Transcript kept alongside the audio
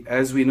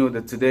As we know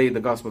that today the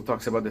gospel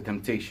talks about the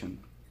temptation.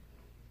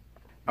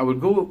 I will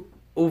go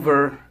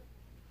over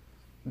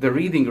the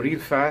reading real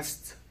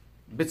fast,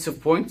 bits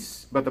of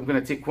points, but I'm going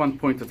to take one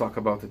point to talk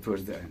about it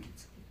towards the end.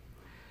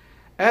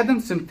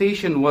 Adam's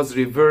temptation was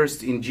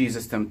reversed in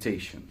Jesus'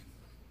 temptation.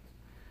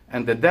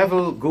 And the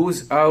devil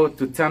goes out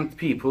to tempt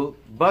people,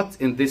 but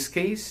in this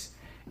case,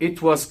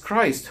 it was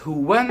Christ who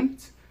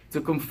went to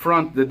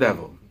confront the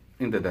devil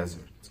in the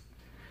desert.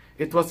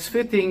 It was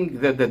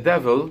fitting that the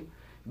devil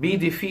be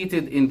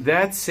defeated in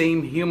that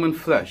same human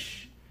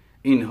flesh,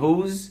 in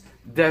whose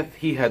death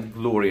he had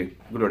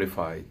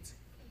glorified.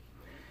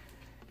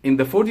 In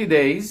the 40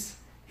 days,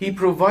 he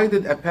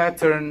provided a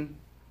pattern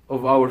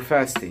of our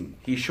fasting.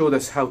 He showed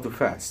us how to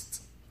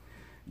fast.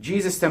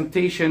 Jesus'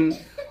 temptation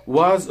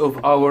was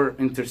of our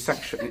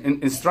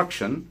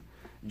instruction.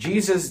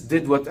 Jesus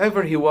did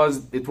whatever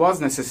it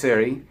was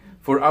necessary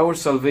for our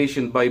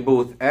salvation by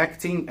both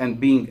acting and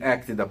being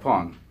acted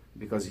upon,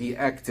 because he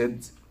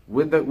acted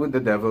with the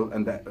devil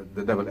and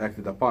the devil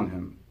acted upon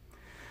him.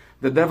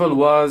 The devil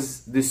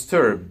was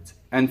disturbed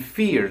and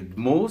feared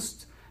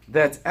most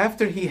that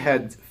after he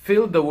had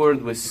filled the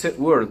world with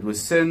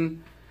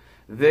sin,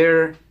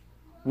 there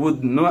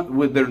would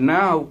there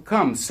now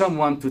come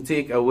someone to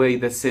take away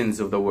the sins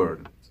of the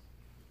world.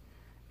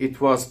 It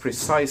was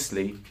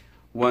precisely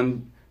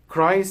when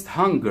Christ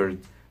hungered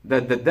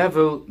that the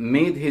devil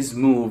made his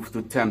move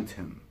to tempt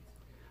him.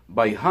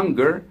 By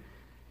hunger,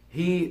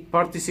 he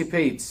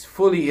participates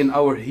fully in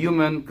our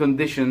human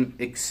condition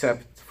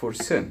except for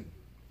sin.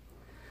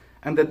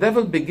 And the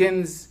devil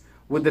begins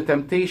with the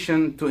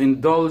temptation to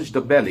indulge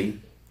the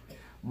belly.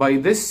 By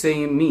this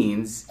same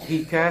means,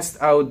 he cast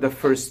out the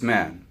first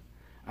man.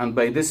 And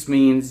by this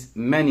means,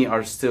 many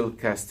are still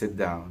casted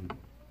down.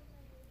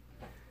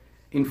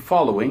 In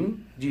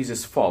following,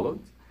 Jesus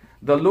followed.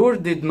 The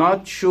Lord did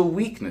not show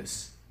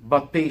weakness,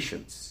 but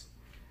patience.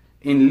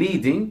 In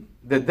leading,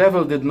 the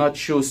devil did not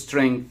show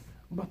strength,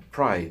 but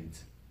pride.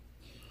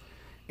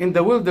 In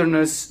the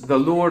wilderness, the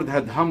Lord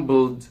had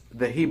humbled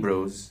the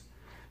Hebrews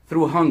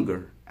through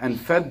hunger and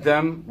fed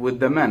them with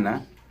the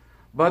manna,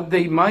 but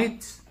they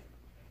might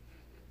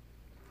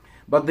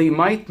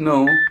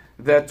know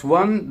that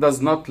one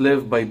does not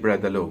live by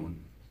bread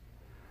alone.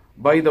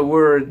 By the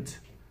word,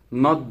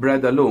 not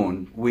bread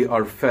alone, we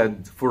are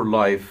fed for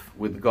life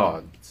with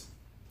God.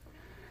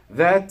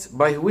 That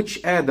by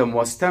which Adam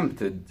was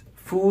tempted,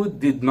 food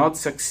did not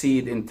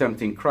succeed in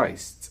tempting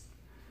Christ.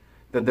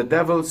 That the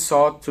devil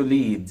sought to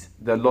lead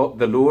the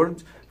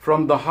Lord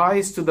from the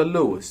highest to the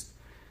lowest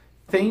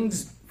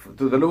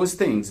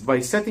things, by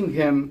setting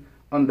him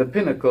on the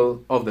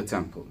pinnacle of the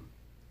temple.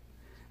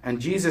 And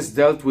Jesus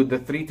dealt with the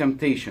three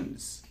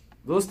temptations.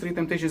 Those three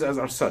temptations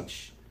are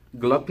such: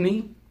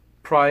 gluttony,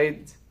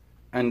 pride,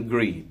 and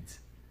greed.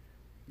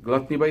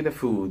 Gluttony by the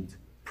food,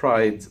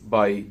 pride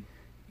by,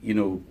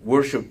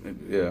 worship.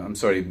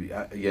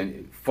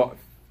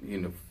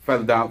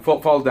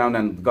 Fall down,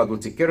 and God will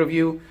take care of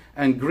you.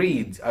 And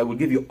greed, I will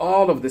give you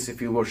all of this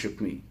if you worship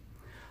me.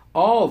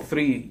 All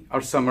three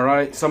are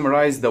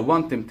summarize the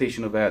one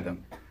temptation of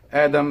Adam.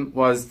 Adam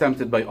was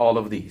tempted by all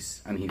of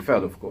these, and he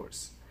fell, of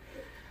course.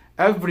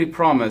 Every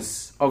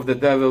promise of the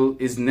devil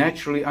is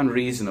naturally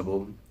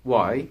unreasonable.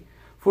 Why?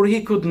 For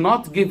he could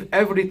not give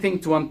everything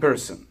to one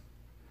person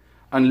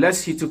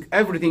unless he took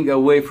everything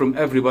away from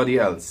everybody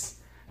else.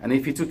 And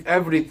if he took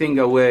everything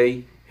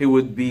away, he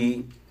would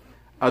be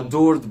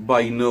adored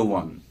by no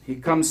one. He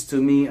comes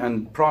to me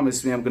and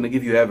promises me, I'm going to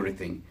give you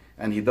everything.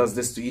 And he does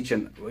this to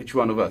each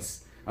one of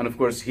us. And of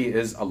course, he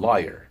is a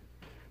liar,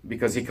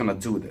 because he cannot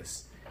do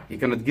this. He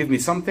cannot give me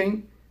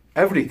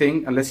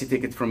everything, unless he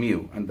take it from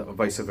you, and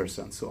vice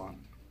versa, and so on.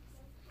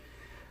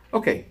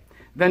 Okay,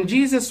 then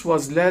Jesus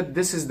was led.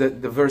 This is the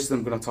verse that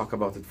I'm going to talk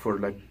about it for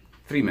like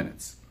 3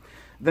 minutes.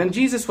 Then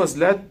Jesus was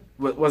led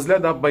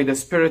up by the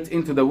Spirit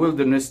into the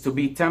wilderness to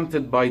be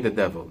tempted by the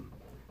devil.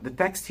 The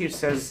text here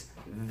says,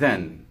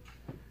 then.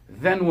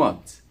 Then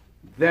what?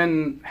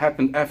 Then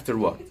happened after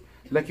what?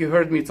 Like you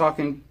heard me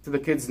talking to the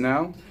kids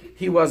now,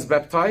 he was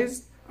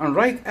baptized, and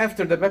right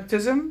after the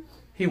baptism,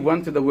 he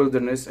went to the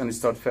wilderness and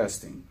started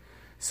fasting.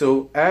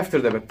 So after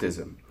the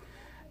baptism.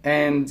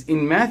 And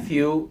in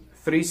Matthew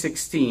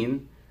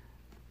 3:16,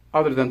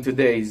 other than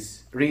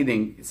today's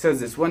reading, it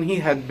says this: when he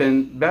had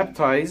been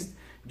baptized,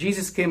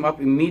 Jesus came up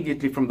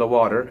immediately from the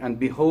water, and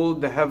behold,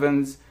 the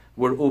heavens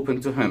were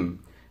opened to him.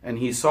 And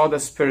he saw the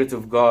Spirit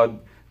of God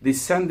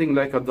descending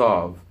like a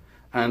dove,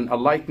 and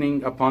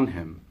alighting upon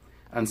him.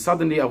 And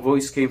suddenly a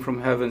voice came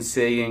from heaven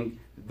saying,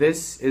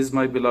 "This is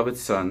my beloved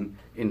Son,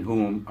 in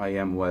whom I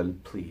am well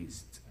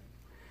pleased."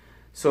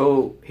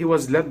 So he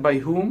was led by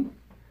whom?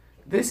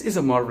 This is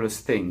a marvelous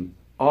thing.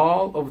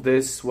 All of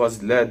this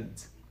was led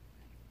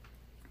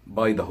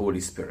by the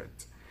Holy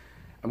Spirit.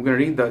 I'm going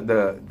to read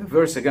the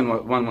verse again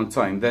one more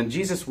time. Then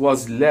Jesus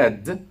was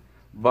led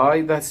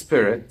by the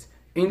Spirit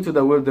into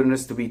the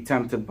wilderness to be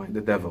tempted by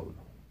the devil.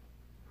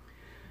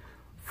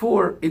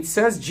 For it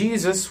says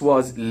Jesus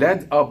was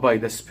led up by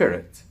the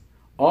Spirit.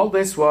 All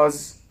this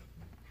was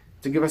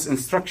to give us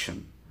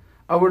instruction.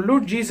 Our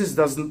Lord Jesus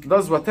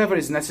does whatever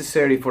is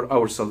necessary for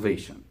our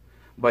salvation,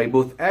 by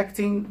both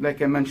acting,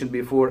 like I mentioned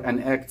before,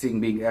 and acting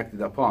being acted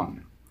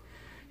upon.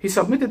 He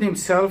submitted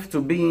himself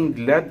to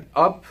being led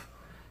up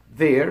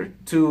there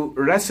to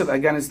wrestle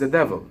against the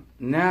devil.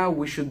 Now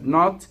we should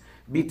not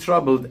be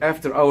troubled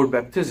after our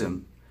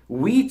baptism.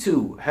 We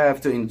too have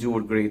to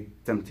endure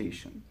great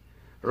temptation.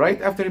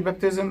 Right after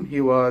baptism, he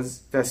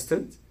was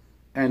tested,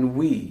 and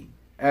we,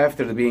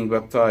 after being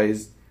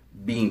baptized,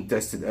 being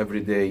tested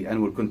every day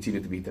and will continue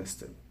to be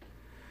tested.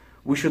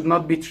 We should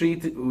not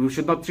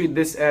treat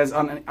this as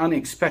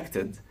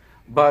unexpected,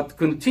 but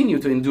continue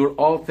to endure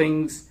all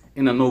things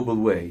in a noble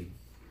way,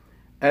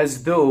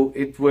 as though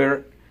it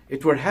were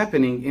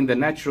happening in the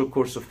natural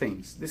course of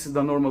things. This is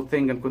the normal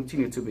thing and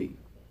continue to be.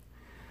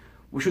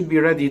 We should be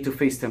ready to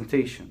face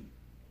temptation.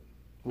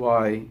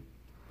 Why?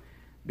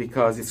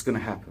 Because it's going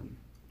to happen.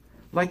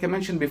 Like I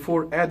mentioned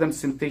before, Adam's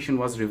temptation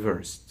was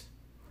reversed.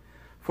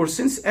 For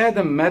since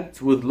Adam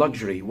met with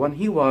luxury when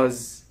he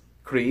was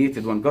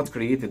created, when God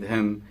created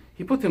him,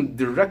 he put him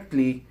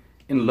directly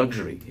in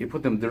luxury. He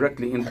put him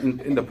directly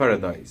in the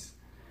paradise.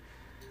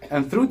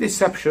 And through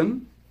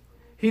deception,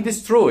 he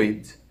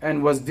destroyed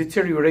and was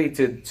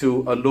deteriorated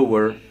to a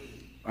lower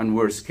and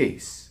worse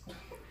case.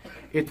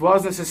 It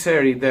was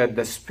necessary that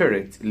the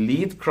Spirit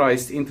lead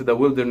Christ into the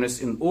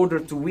wilderness in order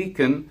to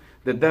weaken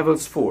the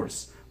devil's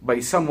force by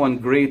someone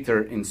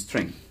greater in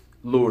strength,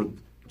 Lord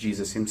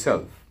Jesus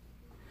himself.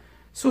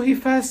 So he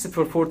fasted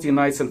for 40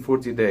 nights and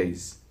 40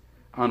 days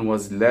and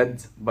was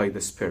led by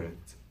the Spirit.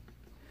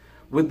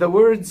 With the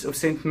words of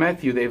St.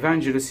 Matthew the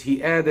evangelist,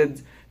 he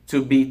added,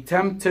 to be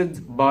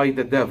tempted by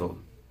the devil.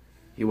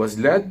 He was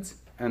led,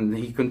 and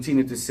he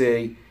continued to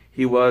say,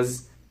 he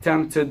was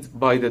tempted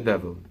by the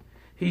devil.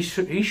 He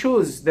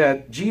shows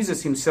that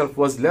Jesus himself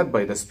was led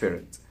by the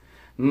Spirit,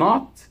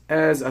 not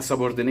as a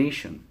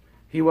subordination.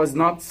 He was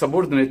not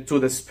subordinate to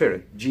the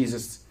Spirit.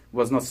 Jesus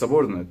was not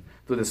subordinate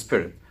to the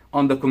Spirit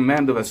on the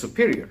command of a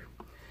superior.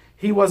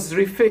 He is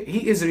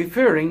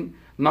referring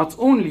not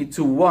only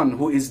to one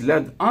who is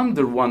led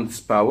under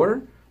one's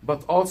power,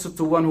 but also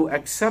to one who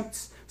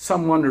accepts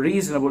someone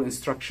reasonable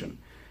instruction.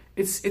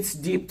 It's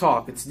deep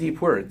talk, it's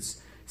deep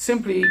words.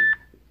 Simply,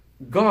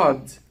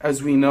 God,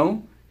 as we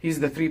know, He's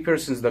the three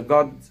persons, the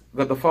God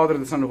the Father,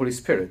 the Son, and the Holy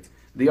Spirit.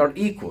 They are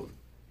equal,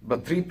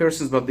 but three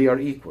persons, but they are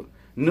equal.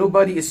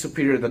 Nobody is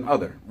superior than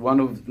other,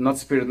 not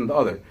superior than the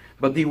other,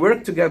 but they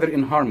work together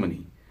in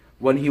harmony.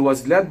 When he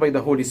was led by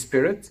the Holy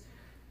Spirit,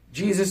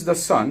 Jesus the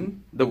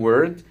Son, the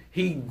Word,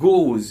 he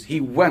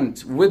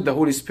went with the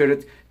Holy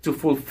Spirit to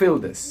fulfill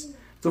this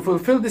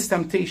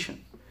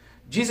temptation.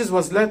 Jesus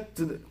was led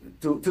to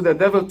the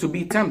devil to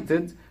be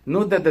tempted.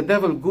 Note that the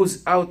devil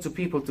goes out to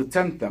people to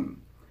tempt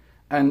them.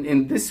 And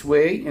in this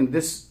way, in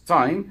this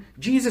time,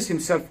 Jesus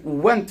himself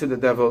went to the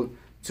devil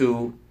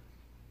to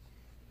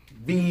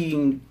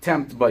being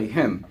tempted by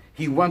him.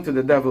 He went to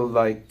the devil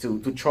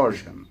to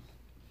charge him.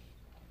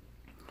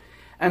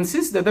 And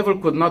since the devil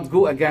could not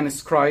go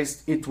against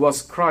Christ, it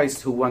was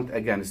Christ who went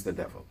against the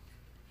devil.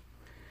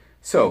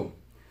 So,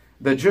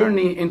 the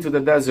journey into the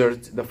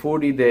desert, the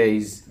 40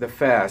 days, the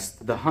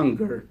fast, the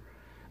hunger,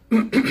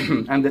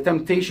 and the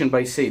temptation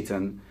by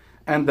Satan,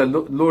 and the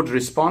Lord's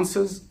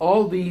responses,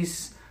 all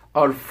these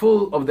are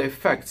full of the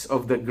effects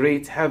of the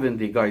great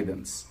heavenly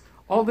guidance.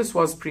 All this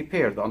was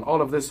prepared, and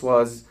all of this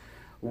was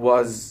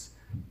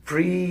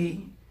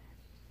pre-made,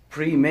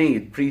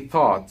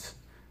 pre-thought,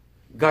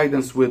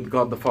 guidance with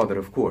God the Father,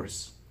 of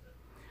course.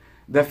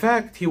 The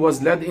fact he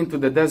was led into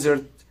the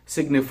desert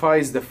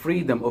signifies the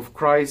freedom of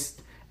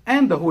Christ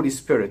and the Holy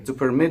Spirit to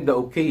permit the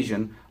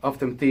occasion of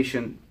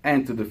temptation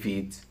and to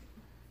defeat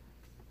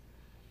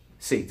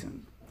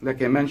Satan.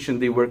 Like I mentioned,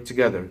 they work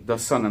together, the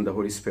Son and the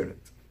Holy Spirit,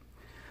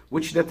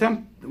 which the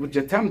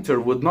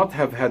tempter would not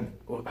have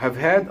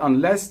had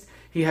unless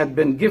he had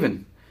been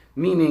given.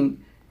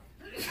 Meaning,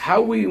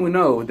 how we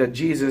know that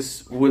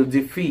Jesus will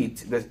defeat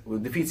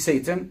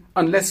Satan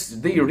unless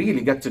they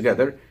really get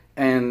together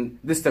and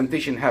this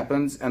temptation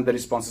happens and the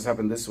responses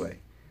happen this way.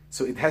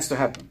 So it has to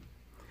happen.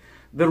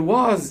 There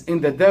was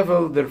in the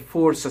devil,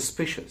 therefore,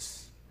 suspicion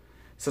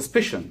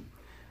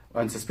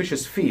and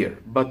suspicious fear,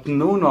 but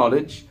no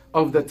knowledge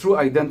of the true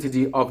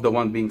identity of the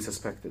one being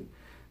suspected.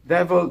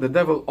 The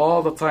devil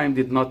all the time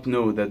did not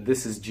know that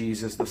this is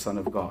Jesus, the Son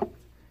of God.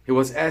 He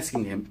was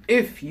asking him,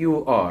 if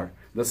you are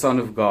the Son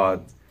of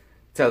God,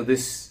 tell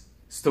these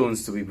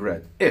stones to be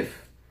bread.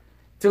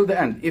 Till the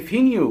end. If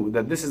he knew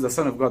that this is the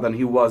Son of God and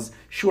he was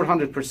sure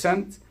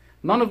 100%,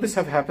 none of this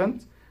have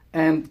happened,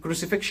 and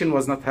crucifixion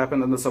was not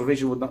happened, and the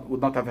salvation would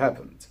not have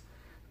happened.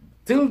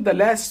 Till the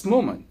last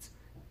moment,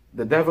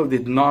 the devil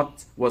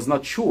was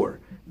not sure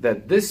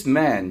that this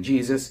man,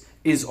 Jesus,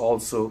 is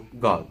also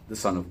God, the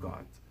Son of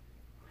God.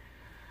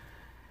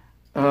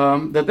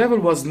 The devil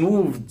was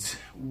moved.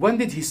 When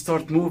did he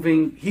start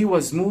moving? He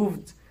was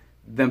moved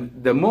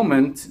the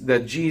moment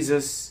that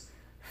Jesus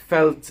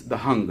felt the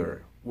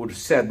hunger, or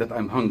said that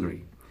I'm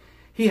hungry.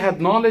 He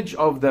had knowledge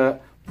of the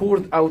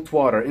poured out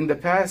water. In the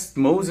past,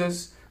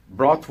 Moses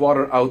brought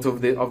water out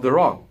of the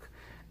rock,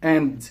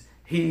 and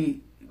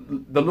he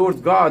the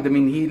Lord God,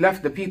 he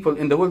left the people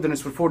in the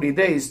wilderness for 40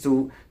 days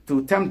to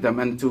tempt them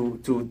and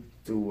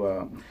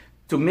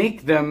to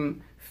make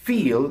them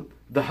feel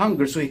the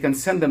hunger, so he can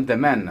send them the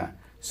manna,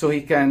 so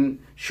he can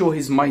show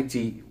his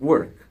mighty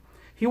work.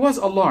 He was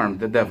alarmed,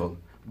 the devil,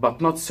 but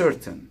not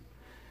certain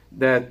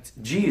that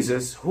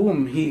Jesus,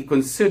 whom he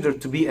considered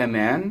to be a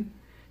man,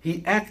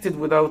 he acted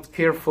without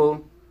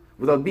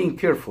being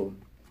careful,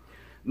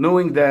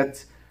 knowing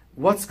that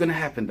what's going to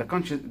happen,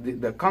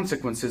 the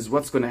consequences,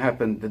 what's going to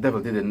happen, the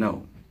devil didn't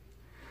know.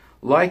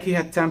 Like he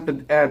had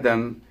tempted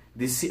Adam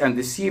and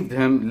deceived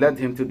him, led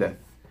him to death,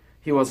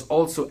 he was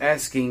also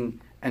asking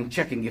and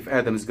checking if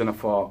Adam is going to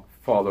fall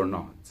or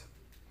not.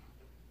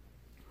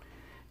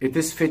 It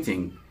is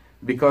fitting,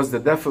 because the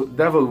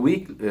devil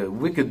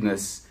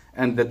wickedness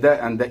and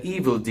the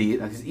evil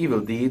his evil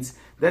deeds,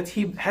 that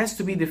he has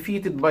to be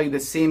defeated by the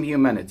same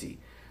humanity.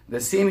 The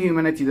same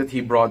humanity that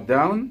he brought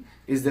down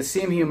is the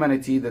same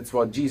humanity that's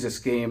what Jesus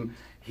came.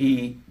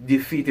 He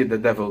defeated the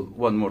devil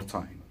one more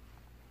time.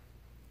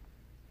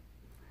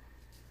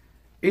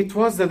 It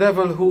was the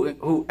devil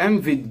who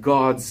envied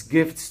God's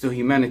gifts to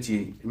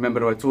humanity.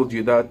 Remember, I told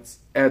you that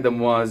Adam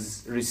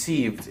was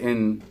received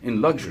in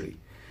luxury.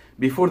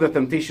 Before the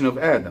temptation of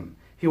Adam,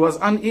 he was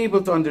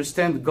unable to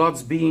understand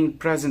God's being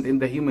present in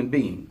the human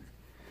being.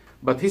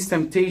 But his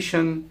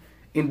temptation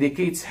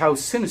indicates how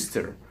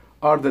sinister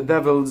are the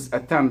devil's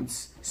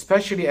attempts,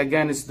 especially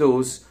against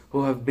those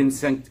who have been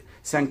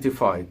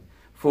sanctified,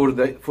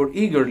 for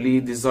eagerly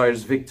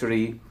desires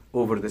victory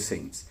over the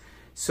saints.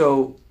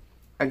 So,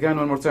 again,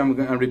 one more time, I'm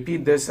going to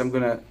repeat this. I'm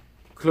going to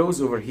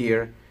close over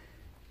here.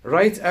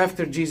 Right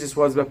after Jesus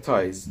was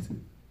baptized,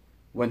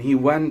 when he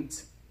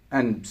went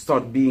and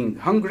started being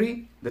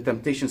hungry, the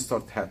temptation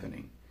started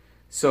happening.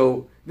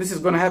 So this is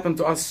going to happen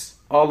to us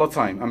all the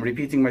time. I'm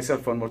repeating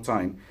myself one more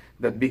time,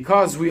 that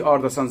because we are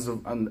the sons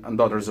and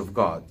daughters of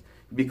God,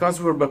 because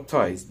we were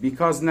baptized,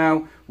 because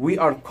now we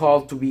are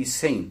called to be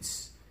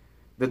saints,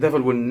 the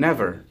devil will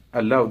never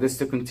allow this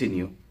to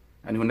continue,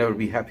 and he will never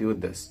be happy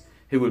with this.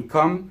 He will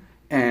come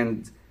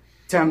and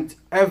tempt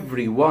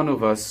every one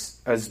of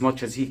us as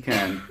much as he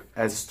can,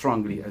 as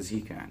strongly as he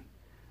can.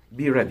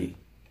 Be ready.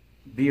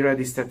 Be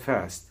ready,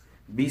 steadfast.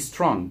 Be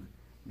strong,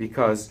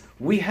 because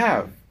we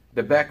have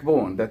the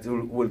backbone that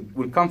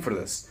will comfort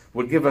us,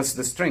 will give us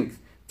the strength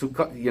to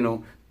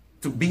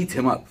beat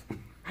him up,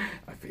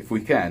 if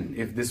we can,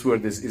 if this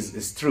word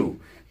is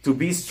true. To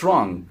be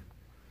strong,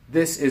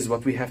 this is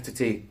what we have to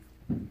take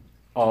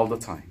all the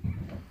time.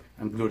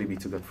 And glory be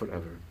to God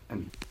forever.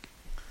 Amen.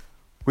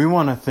 We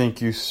want to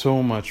thank you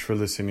so much for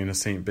listening to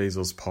St.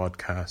 Basil's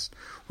podcast.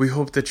 We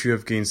hope that you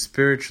have gained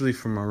spiritually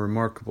from our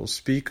remarkable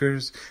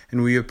speakers,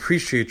 and we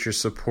appreciate your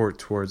support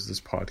towards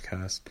this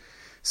podcast.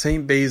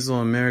 St. Basil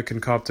American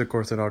Coptic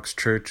Orthodox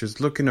Church is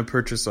looking to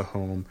purchase a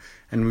home,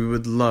 and we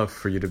would love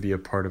for you to be a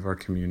part of our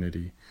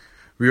community.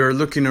 We are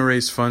looking to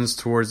raise funds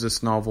towards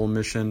this novel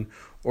mission,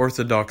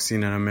 Orthodoxy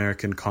in an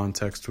American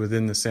Context,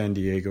 within the San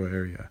Diego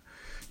area.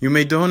 You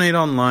may donate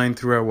online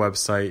through our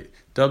website,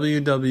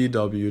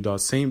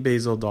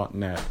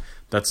 www.stbasil.net.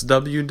 That's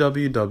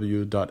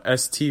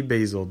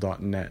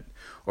www.stbasil.net.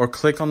 Or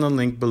click on the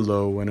link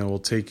below and it will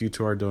take you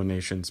to our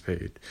donations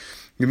page.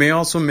 You may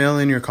also mail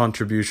in your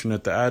contribution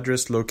at the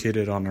address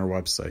located on our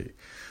website.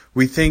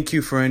 We thank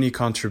you for any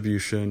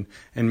contribution,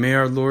 and may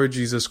our Lord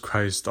Jesus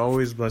Christ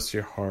always bless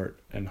your heart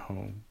and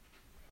home.